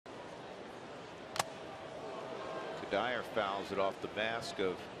Dyer fouls it off the mask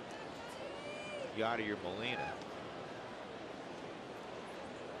of Yadier Molina.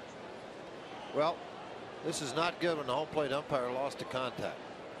 Well, this is not good when the home plate umpire lost to contact.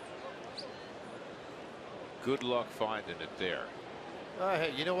 Good luck finding it there.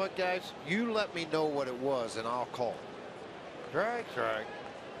 Hey, you know what, guys? You let me know what it was, and I'll call. Strike.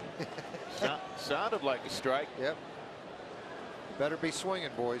 Sounded like a strike. Yep. Better be swinging,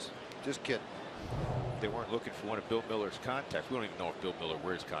 boys. Just kidding. They weren't looking for one of Bill Miller's contacts. We don't even know if Bill Miller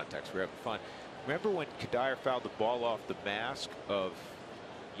wears contacts. We're having fun. Remember when Dyer fouled the ball off the mask of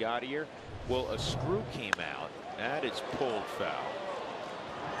Yadier? Well, a screw came out. That is pulled foul.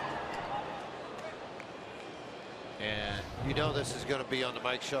 And you know this is going to be on the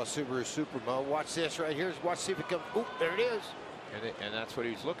Mike Shaw Subaru Supermo. Watch this right here. Watch, see if it comes. Oop, there it is. And that's what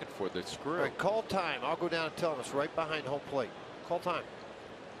he was looking for, the screw. All right, call time. I'll go down and tell him it's right behind home plate. Call time.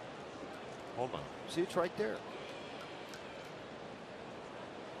 Hold on. See, it's right there.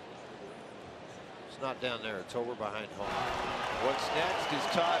 It's not down there. It's over behind home. What's next is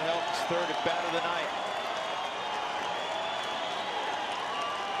Todd Helton's third at bat of the night.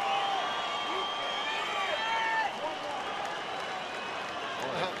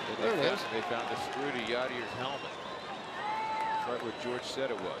 There it is. They found the screw to Yadier's helmet. That's right where George said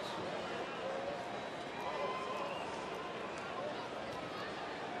it was.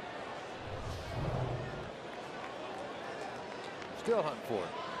 Still hunting for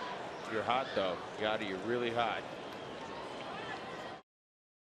it. You're hot though, Yadier, really hot.